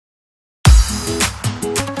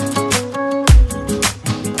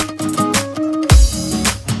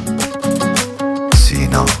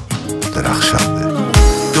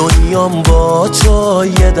وای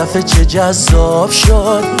یه دفعه چه جذاب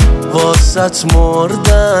شد، واست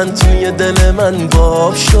مردن توی دل من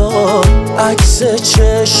باب شد، عکس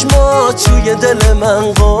چشمات توی دل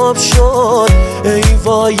من قاب شد، ای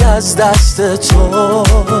وای از دست تو.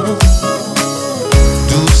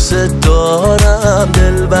 دوست دارم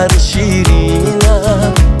دلبر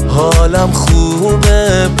شیرینم، حالم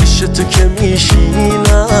خوبه پیش تو که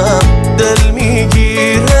میشینم، دل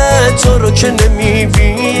میگیره تو رو که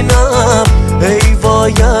نمیبینم، ای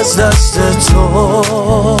وای از دست تو.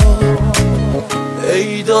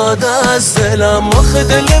 ای داده از دلم آخه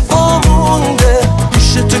دل وامونده،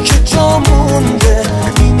 پیش تو که جا مونده،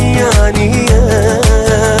 این یعنیش.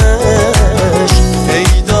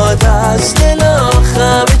 ای داده از دلم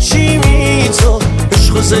آخه چیمی تو،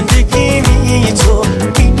 عشق و زندگیمی تو،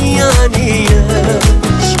 این یعنیش.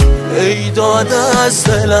 ای داده از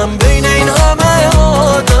دلم بین این همه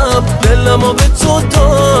آدم، دلمو به تو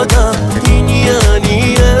دادم، این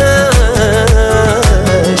یعنیش.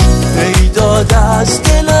 ای داده از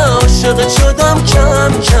دلم عاشقت شدم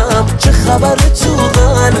کم کم، چه خبره تو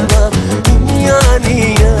قلبم، این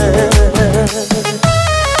یعنیش.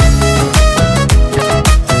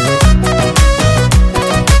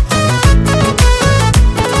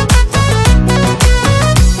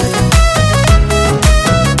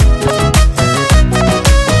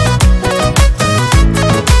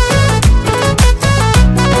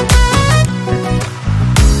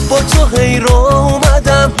 تو هی را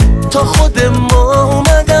اومدم تا خود ما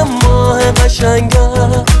اومدم، ماه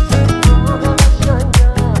قشنگم.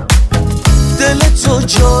 دل تو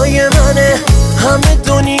جای منه، همه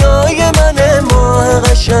دنیای منه، ماه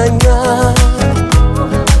قشنگم.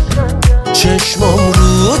 چشمام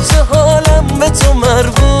روته، حالم به تو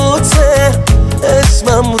مربوطه،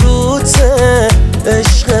 اسمم روته،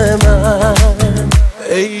 عشق من.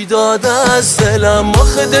 ای داده از دلم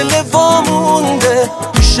آخه دل وامونده،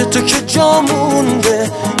 پیش تو که جا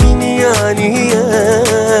مونده، این یعنیش.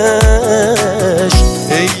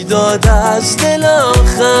 ای داده از دلم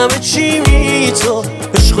همه چیمی تو،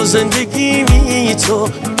 عشق و زندگیمی تو،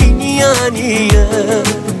 این یعنیش.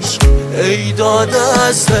 ای داده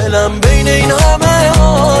از دلم بین این همه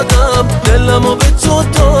آدم، دلمو به تو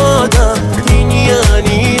دادم، این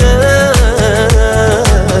یعنیش.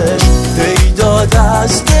 ای داده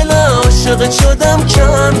از دلم عاشقت شدم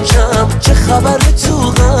کم کم، چه خبره تو